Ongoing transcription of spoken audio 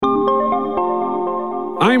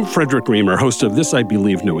I'm Frederick Reamer, host of This I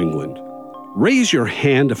Believe New England. Raise your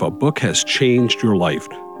hand if a book has changed your life,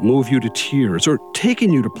 moved you to tears, or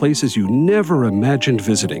taken you to places you never imagined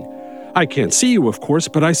visiting. I can't see you, of course,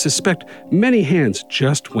 but I suspect many hands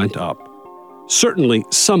just went up. Certainly,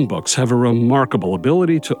 some books have a remarkable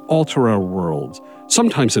ability to alter our worlds,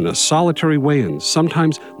 sometimes in a solitary way and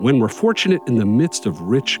sometimes when we're fortunate in the midst of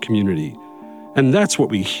rich community. And that's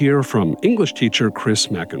what we hear from English teacher Chris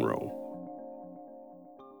McEnroe.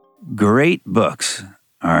 Great books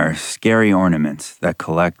are scary ornaments that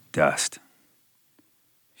collect dust.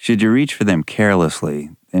 Should you reach for them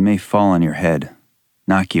carelessly, they may fall on your head,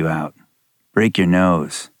 knock you out, break your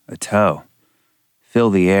nose, a toe,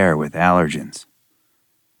 fill the air with allergens.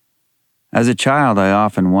 As a child, I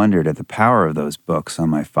often wondered at the power of those books on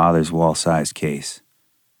my father's wall-sized case.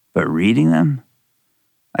 But reading them,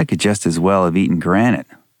 I could just as well have eaten granite.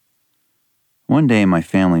 One day my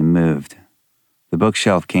family moved. The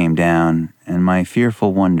bookshelf came down, and my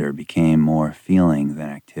fearful wonder became more feeling than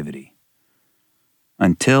activity.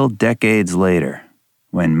 Until decades later,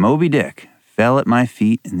 when Moby Dick fell at my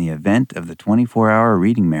feet in the event of the 24-hour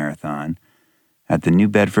reading marathon at the New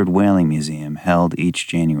Bedford Whaling Museum held each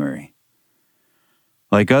January.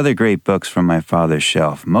 Like other great books from my father's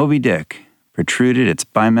shelf, Moby Dick protruded its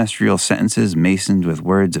bimestral sentences masoned with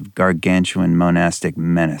words of gargantuan monastic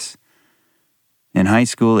menace. In high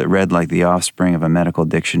school, it read like the offspring of a medical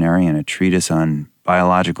dictionary and a treatise on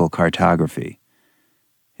biological cartography.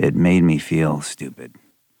 It made me feel stupid.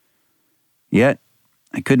 Yet,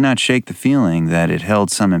 I could not shake the feeling that it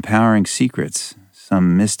held some empowering secrets,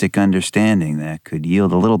 some mystic understanding that could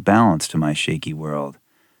yield a little balance to my shaky world.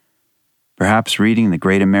 Perhaps reading the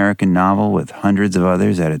great American novel with hundreds of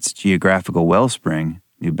others at its geographical wellspring,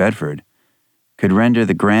 New Bedford, could render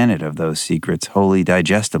the granite of those secrets wholly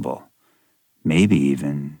digestible. Maybe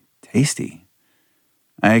even tasty.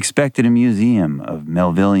 I expected a museum of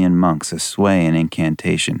Melvillian monks asway in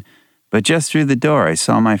incantation, but just through the door I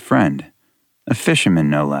saw my friend, a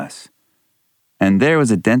fisherman no less. And there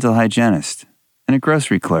was a dental hygienist and a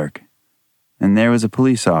grocery clerk, and there was a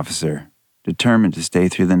police officer, determined to stay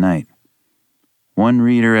through the night. One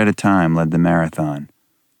reader at a time led the marathon,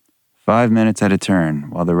 5 minutes at a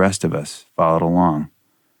turn, while the rest of us followed along.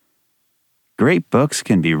 Great books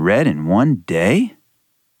can be read in one day?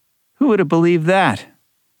 Who would have believed that?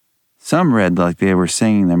 Some read like they were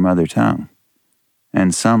singing their mother tongue,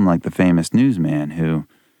 and some like the famous newsman who,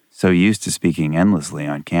 so used to speaking endlessly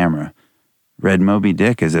on camera, read Moby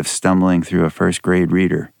Dick as if stumbling through a first-grade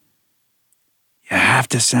reader. "You have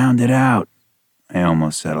to sound it out," I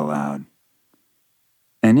almost said aloud.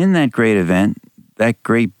 And in that great event, that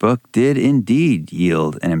great book did indeed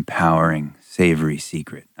yield an empowering, savory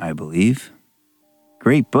secret, I believe.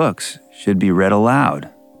 Great books should be read aloud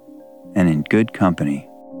and in good company.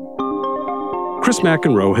 Chris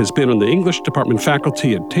McEnroe has been on the English department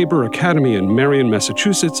faculty at Tabor Academy in Marion,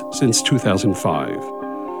 Massachusetts since 2005.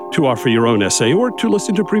 To offer your own essay or to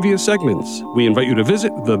listen to previous segments, we invite you to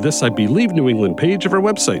visit the This I Believe New England page of our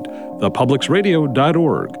website,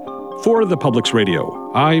 thepublicsradio.org. For The Publics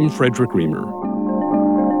Radio, I'm Frederick Reamer.